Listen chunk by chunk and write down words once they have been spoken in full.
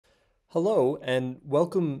Hello, and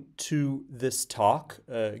welcome to this talk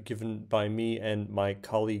given by me and my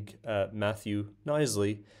colleague Matthew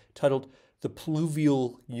Knisley, titled The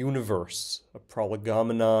Pluvial Universe, a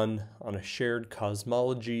Prolegomenon on a Shared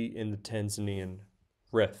Cosmology in the Tanzanian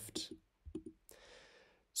Rift.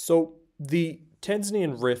 So, the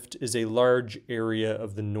Tanzanian Rift is a large area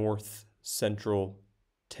of the north-central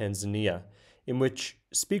Tanzania, in which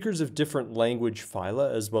speakers of different language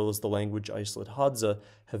phyla, as well as the language isolate Hadza,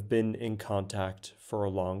 have been in contact for a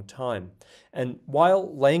long time. And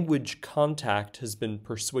while language contact has been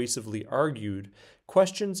persuasively argued,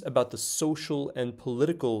 questions about the social and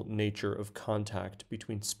political nature of contact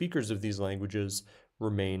between speakers of these languages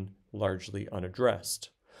remain largely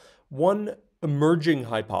unaddressed. One emerging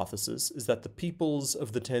hypothesis is that the peoples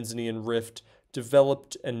of the Tanzanian Rift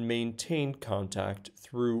developed and maintained contact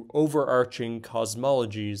through overarching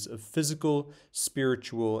cosmologies of physical,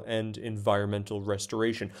 spiritual, and environmental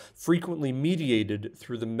restoration, frequently mediated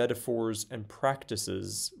through the metaphors and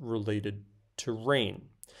practices related to rain.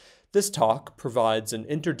 This talk provides an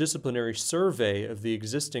interdisciplinary survey of the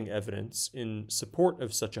existing evidence in support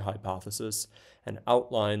of such a hypothesis and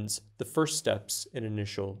outlines the first steps in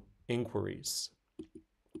initial inquiries.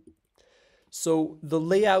 So the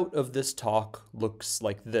layout of this talk looks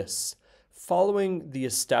like this. Following the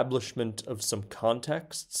establishment of some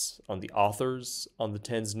contexts on the authors, on the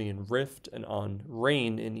Tanzanian Rift, and on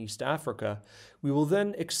rain in East Africa, we will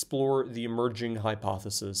then explore the emerging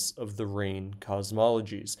hypothesis of the rain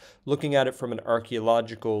cosmologies, looking at it from an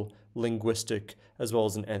archaeological, linguistic, as well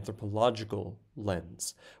as an anthropological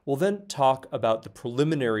lens. We'll then talk about the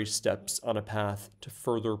preliminary steps on a path to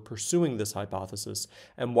further pursuing this hypothesis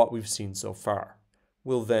and what we've seen so far.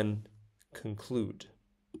 We'll then conclude.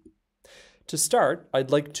 To start,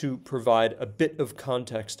 I'd like to provide a bit of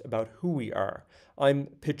context about who we are. I'm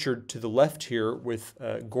pictured to the left here with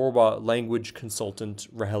Gorwa language consultant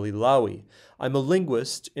Raheli Lawi. I'm a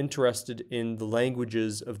linguist interested in the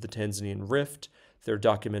languages of the Tanzanian Rift, their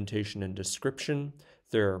documentation and description,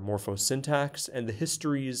 their morphosyntax, and the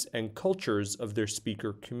histories and cultures of their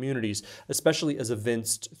speaker communities, especially as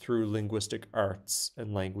evinced through linguistic arts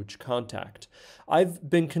and language contact. I've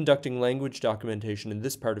been conducting language documentation in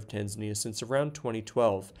this part of Tanzania since around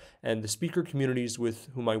 2012, and the speaker communities with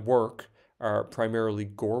whom I work are primarily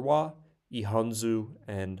Gorwa, Ihanzu,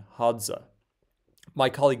 and Hadza. My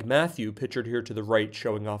colleague Matthew, pictured here to the right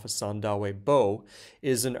showing off a Sandawe bow,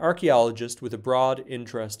 is an archaeologist with a broad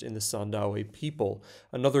interest in the Sandawe people,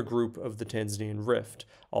 another group of the Tanzanian Rift,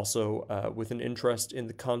 also with an interest in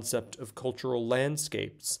the concept of cultural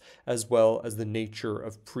landscapes, as well as the nature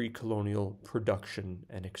of pre-colonial production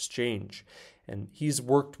and exchange. And he's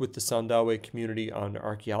worked with the Sandawe community on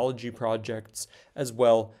archaeology projects, as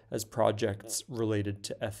well as projects related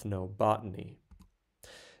to ethnobotany.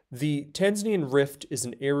 The Tanzanian Rift is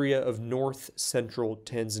an area of north-central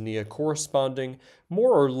Tanzania corresponding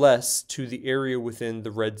more or less to the area within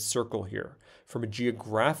the red circle here. From a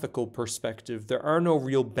geographical perspective, there are no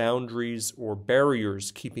real boundaries or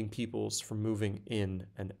barriers keeping peoples from moving in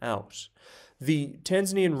and out. The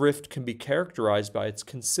Tanzanian Rift can be characterized by its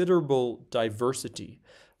considerable diversity.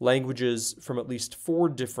 Languages from at least 4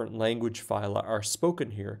 different language phyla are spoken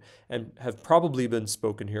here and have probably been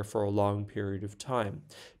spoken here for a long period of time.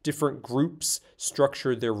 Different groups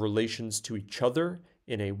structure their relations to each other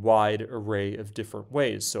in a wide array of different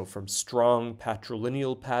ways, so from strong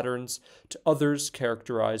patrilineal patterns to others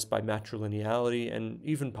characterized by matrilineality and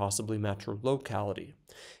even possibly matrolocality.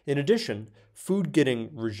 In addition, food-getting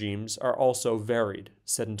regimes are also varied.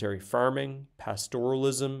 Sedentary farming,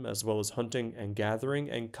 pastoralism, as well as hunting and gathering,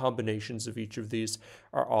 and combinations of each of these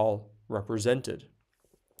are all represented.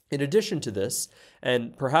 In addition to this,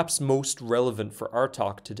 and perhaps most relevant for our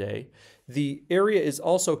talk today, the area is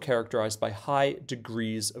also characterized by high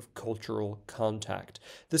degrees of cultural contact.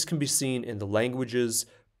 This can be seen in the languages,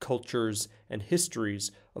 cultures, and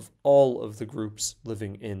histories of all of the groups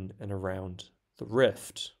living in and around the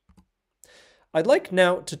Rift. I'd like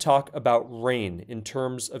now to talk about rain in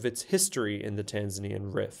terms of its history in the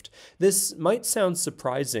Tanzanian Rift. This might sound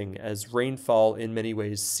surprising, as rainfall in many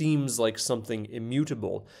ways seems like something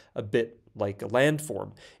immutable, a bit like a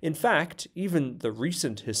landform. In fact, even the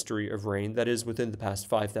recent history of rain, that is within the past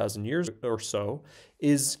 5,000 years or so,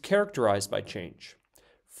 is characterized by change.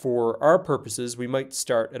 For our purposes, we might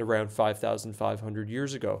start at around 5,500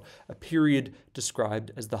 years ago, a period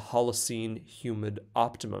described as the Holocene humid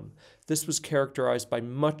optimum. This was characterized by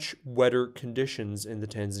much wetter conditions in the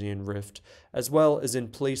Tanzanian Rift, as well as in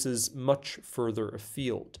places much further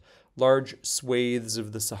afield. Large swathes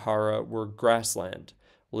of the Sahara were grassland,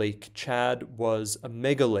 Lake Chad was a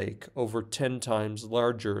megalake over 10 times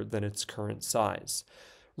larger than its current size.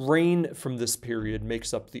 Rain from this period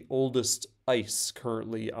makes up the oldest ice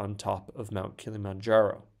currently on top of Mount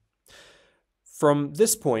Kilimanjaro. From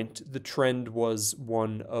this point, the trend was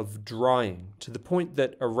one of drying, to the point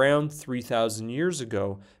that around 3,000 years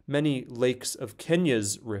ago, many lakes of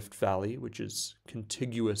Kenya's Rift Valley, which is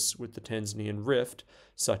contiguous with the Tanzanian Rift,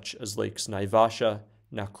 such as lakes Naivasha,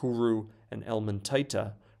 Nakuru, and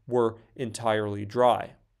Elementaita, were entirely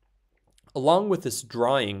dry. Along with this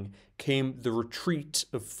drying came the retreat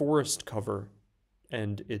of forest cover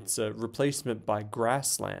and its replacement by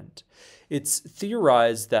grassland. It's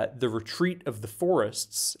theorized that the retreat of the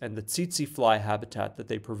forests and the tsetse fly habitat that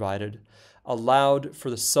they provided allowed for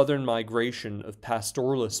the southern migration of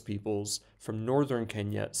pastoralist peoples from northern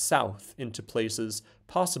Kenya south into places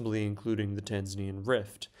possibly including the Tanzanian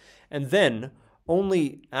Rift. And then,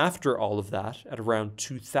 only after all of that, at around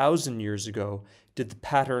 2,000 years ago, did the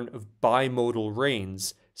pattern of bimodal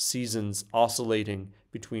rains, seasons oscillating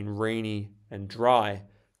between rainy and dry,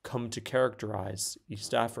 come to characterize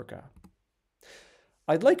East Africa.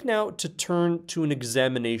 I'd like now to turn to an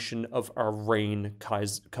examination of our rain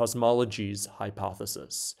cosmology's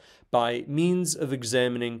hypothesis by means of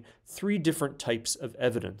examining three different types of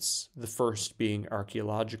evidence, the first being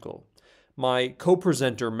archaeological. My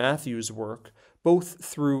co-presenter Matthew's work, both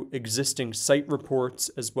through existing site reports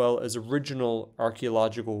as well as original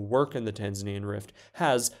archaeological work in the Tanzanian Rift,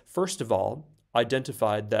 has, first of all,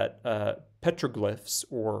 identified that petroglyphs,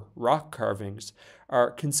 or rock carvings, are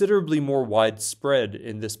considerably more widespread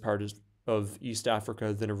in this part of East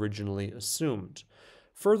Africa than originally assumed.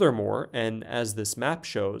 Furthermore, and as this map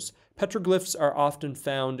shows, petroglyphs are often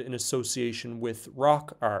found in association with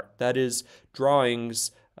rock art, that is, drawings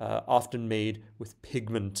often made with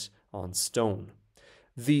pigment on stone.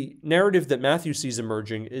 The narrative that Matthew sees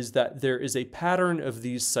emerging is that there is a pattern of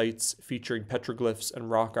these sites featuring petroglyphs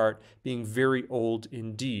and rock art being very old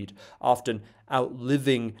indeed, often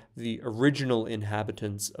outliving the original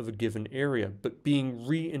inhabitants of a given area, but being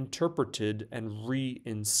reinterpreted and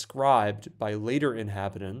reinscribed by later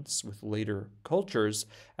inhabitants with later cultures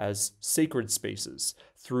as sacred spaces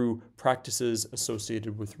through practices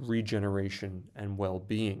associated with regeneration and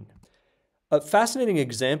well-being. A fascinating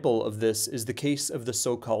example of this is the case of the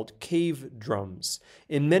so-called cave drums.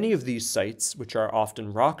 In many of these sites, which are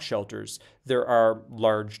often rock shelters, there are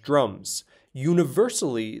large drums.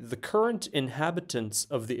 Universally, the current inhabitants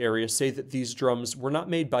of the area say that these drums were not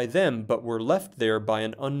made by them, but were left there by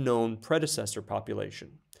an unknown predecessor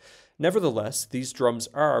population. Nevertheless, these drums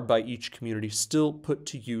are, by each community, still put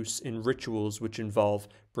to use in rituals which involve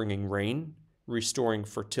bringing rain, restoring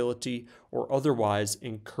fertility, or otherwise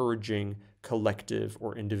encouraging collective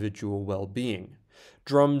or individual well-being.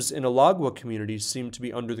 Drums in Alagwa communities seem to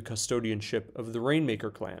be under the custodianship of the Rainmaker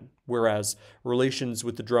clan, whereas relations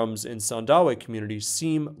with the drums in Sandawe communities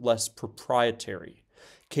seem less proprietary.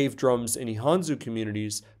 Cave drums in Ihanzu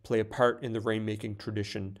communities play a part in the rainmaking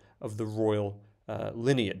tradition of the royal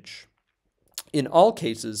lineage. In all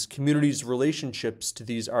cases, communities' relationships to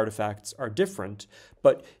these artifacts are different,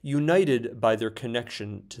 but united by their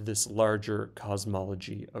connection to this larger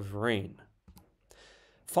cosmology of rain.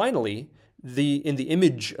 Finally, in the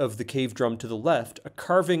image of the cave drum to the left, a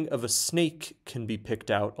carving of a snake can be picked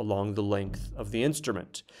out along the length of the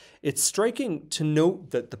instrument. It's striking to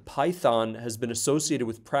note that the python has been associated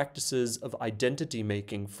with practices of identity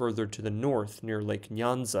making further to the north near Lake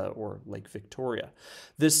Nyanza or Lake Victoria.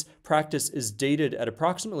 This practice is dated at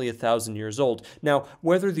approximately 1,000 years old. Now,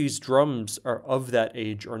 whether these drums are of that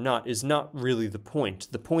age or not is not really the point.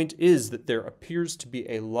 The point is that there appears to be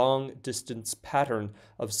a long-distance pattern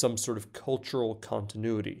of some sort of cultural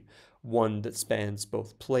continuity, one that spans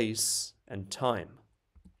both place and time.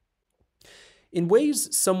 In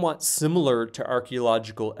ways somewhat similar to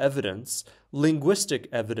archaeological evidence, linguistic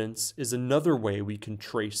evidence is another way we can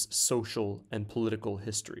trace social and political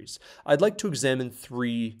histories. I'd like to examine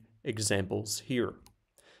three examples here.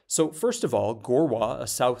 So first of all, Gorwa, a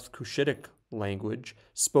South Cushitic language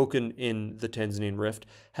spoken in the Tanzanian Rift,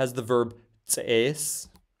 has the verb tsees.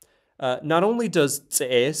 Not only does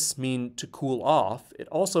tsees mean to cool off, it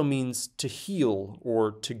also means to heal or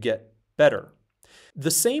to get better.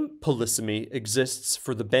 The same polysemy exists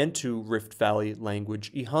for the Bantu Rift Valley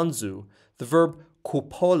language Ihanzu. The verb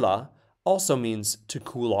kupola also means to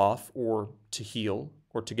cool off or to heal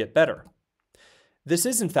or to get better. This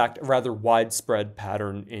is in fact a rather widespread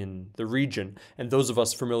pattern in the region, and those of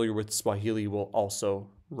us familiar with Swahili will also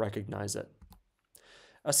recognize it.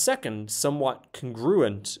 A second, somewhat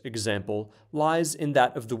congruent example lies in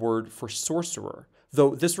that of the word for sorcerer,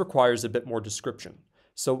 though this requires a bit more description.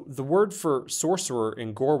 So the word for sorcerer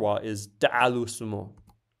in Gorwa is da'alusumo.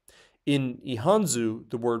 In Ihanzu,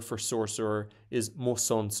 the word for sorcerer is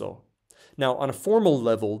mosonso. Now, on a formal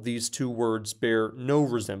level, these two words bear no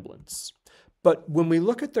resemblance. But when we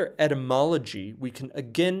look at their etymology, we can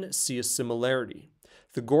again see a similarity.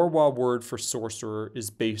 The Gorwa word for sorcerer is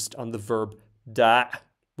based on the verb da,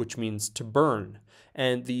 which means to burn,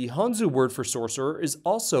 and the Ihanzu word for sorcerer is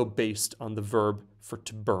also based on the verb for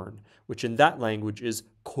to burn, which in that language is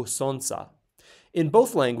kosonsa. In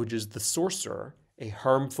both languages, the sorcerer, a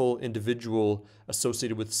harmful individual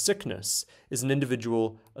associated with sickness, is an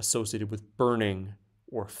individual associated with burning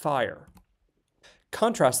or fire.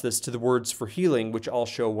 Contrast this to the words for healing, which I'll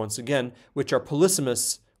show once again, which are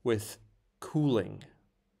polysemous with cooling.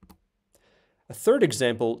 A third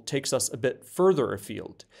example takes us a bit further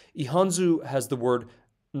afield. Ihanzu has the word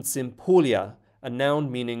nsimpolia, a noun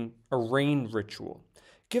meaning a rain ritual.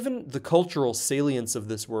 Given the cultural salience of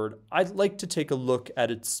this word, I'd like to take a look at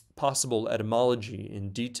its possible etymology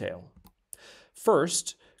in detail.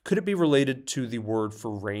 First, could it be related to the word for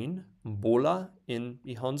rain, mbola, in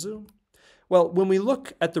Ihanzu? Well, when we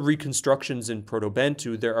look at the reconstructions in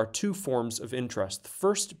Proto-Bantu, there are two forms of interest, the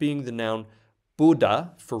first being the noun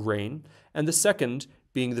boda for rain, and the second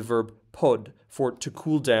being the verb pod for to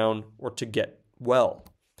cool down or to get well.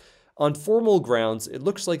 On formal grounds, it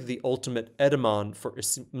looks like the ultimate etymon for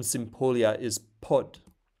Nsimpolia is pod.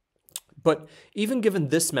 But even given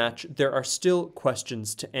this match, there are still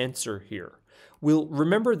questions to answer here. We'll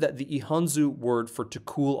remember that the Ihanzu word for to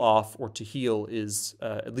cool off or to heal is,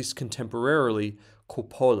 at least contemporarily,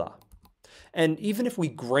 kopola. And even if we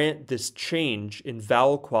grant this change in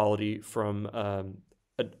vowel quality from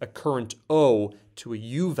a current O to a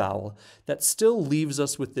U vowel, that still leaves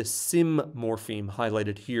us with this sim morpheme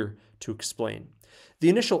highlighted here to explain. The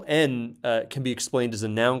initial N can be explained as a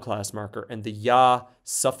noun class marker, and the ya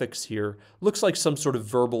suffix here looks like some sort of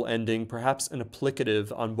verbal ending, perhaps an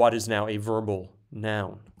applicative on what is now a verbal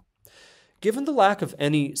noun. Given the lack of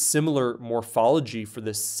any similar morphology for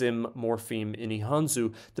this sim morpheme in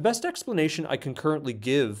Ihanzu, the best explanation I can currently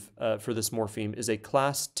give for this morpheme is a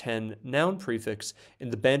class 10 noun prefix in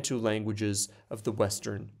the Bantu languages of the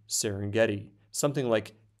Western Serengeti, something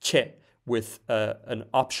like che with an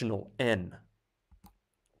optional N.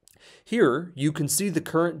 Here, you can see the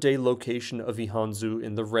current day location of Ihanzu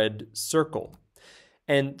in the red circle,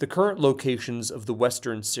 and the current locations of the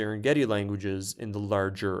Western Serengeti languages in the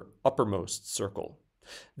larger uppermost circle.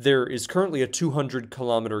 There is currently a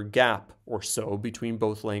 200-kilometer gap or so between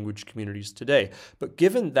both language communities today, but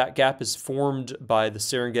given that gap is formed by the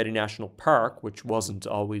Serengeti National Park, which wasn't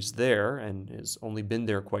always there and has only been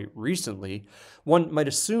there quite recently, one might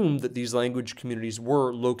assume that these language communities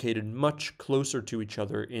were located much closer to each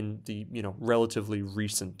other in the, relatively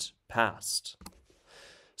recent past.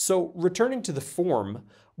 So returning to the form,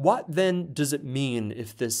 what then does it mean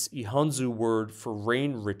if this Ihanzu word for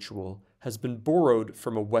rain ritual has been borrowed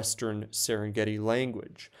from a Western Serengeti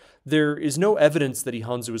language? There is no evidence that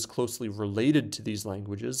Ihanzu is closely related to these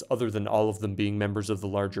languages, other than all of them being members of the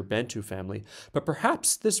larger Bantu family, but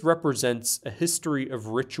perhaps this represents a history of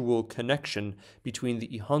ritual connection between the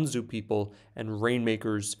Ihanzu people and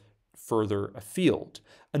rainmakers further afield.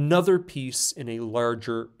 Another piece in a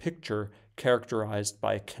larger picture characterized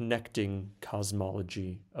by a connecting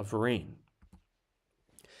cosmology of rain.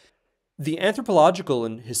 The anthropological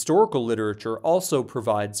and historical literature also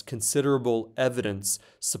provides considerable evidence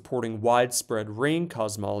supporting widespread rain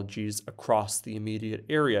cosmologies across the immediate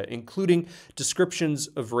area, including descriptions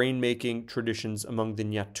of rainmaking traditions among the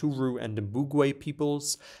Nyaturu and Mbugwe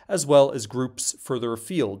peoples, as well as groups further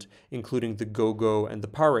afield, including the Gogo and the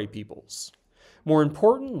Pare peoples. More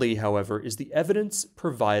importantly, however, is the evidence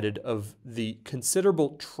provided of the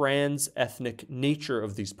considerable trans-ethnic nature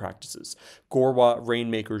of these practices. Gorwa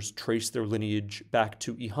rainmakers trace their lineage back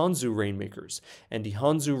to Ihanzu rainmakers, and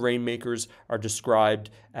Ihanzu rainmakers are described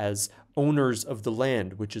as owners of the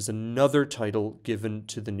land, which is another title given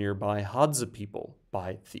to the nearby Hadza people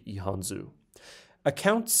by the Ihanzu.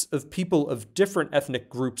 Accounts of people of different ethnic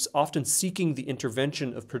groups often seeking the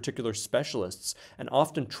intervention of particular specialists and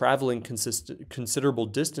often traveling considerable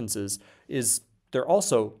distances they're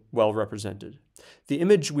also well represented. The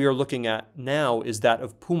image we are looking at now is that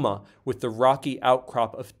of Puma, with the rocky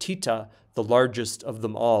outcrop of Tita, the largest of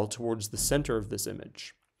them all, towards the center of this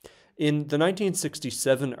image. In the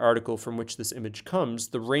 1967 article from which this image comes,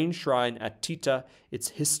 the rain shrine at Tita, its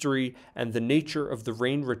history, and the nature of the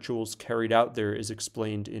rain rituals carried out there is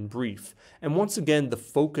explained in brief. And once again, the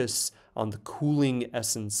focus on the cooling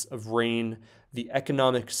essence of rain, the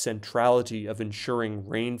economic centrality of ensuring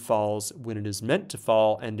rain falls when it is meant to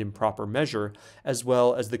fall and in proper measure, as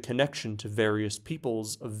well as the connection to various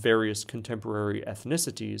peoples of various contemporary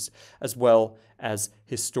ethnicities, as well as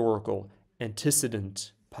historical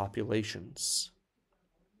antecedent populations.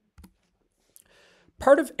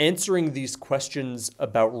 Part of answering these questions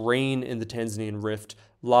about rain in the Tanzanian Rift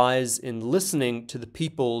lies in listening to the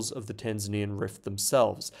peoples of the Tanzanian Rift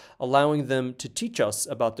themselves, allowing them to teach us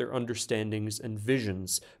about their understandings and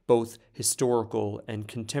visions, both historical and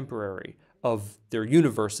contemporary, of their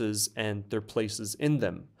universes and their places in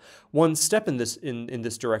them. One step in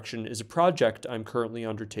this direction is a project I'm currently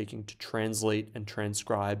undertaking to translate and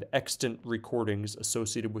transcribe extant recordings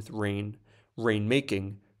associated with rain,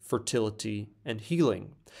 rainmaking, fertility, and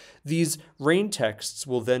healing. These rain texts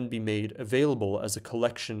will then be made available as a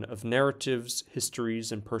collection of narratives,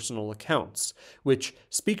 histories, and personal accounts, which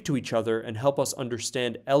speak to each other and help us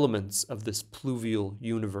understand elements of this pluvial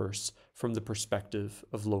universe from the perspective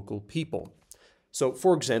of local people. So,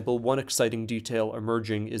 for example, one exciting detail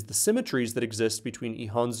emerging is the symmetries that exist between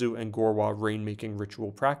Ihanzu and Gorwa rainmaking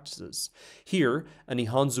ritual practices. Here, an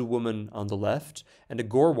Ihanzu woman on the left and a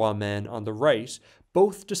Gorwa man on the right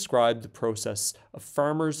both describe the process of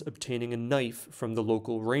farmers obtaining a knife from the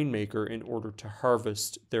local rainmaker in order to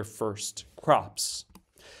harvest their first crops.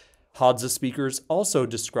 Hadza speakers also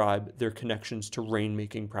describe their connections to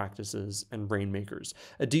rainmaking practices and rainmakers,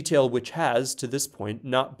 a detail which has, to this point,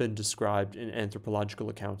 not been described in anthropological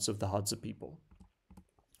accounts of the Hadza people.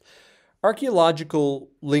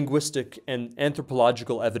 Archaeological, linguistic, and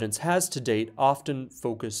anthropological evidence has to date often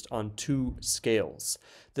focused on two scales: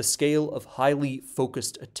 the scale of highly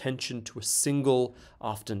focused attention to a single,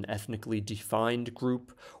 often ethnically defined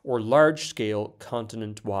group, or large-scale,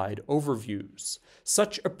 continent-wide overviews.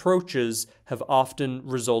 Such approaches have often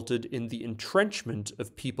resulted in the entrenchment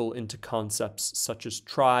of people into concepts such as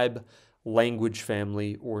tribe, language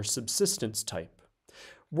family, or subsistence type.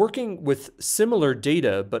 Working with similar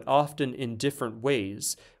data, but often in different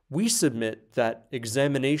ways, we submit that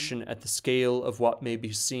examination at the scale of what may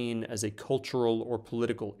be seen as a cultural or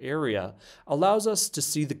political area allows us to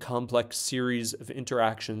see the complex series of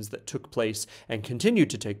interactions that took place and continue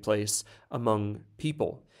to take place among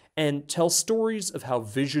people, and tell stories of how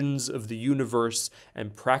visions of the universe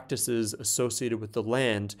and practices associated with the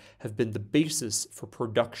land have been the basis for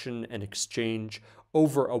production and exchange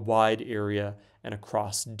over a wide area and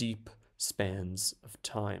across deep spans of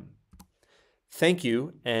time. Thank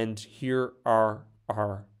you, and here are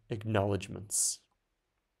our acknowledgements.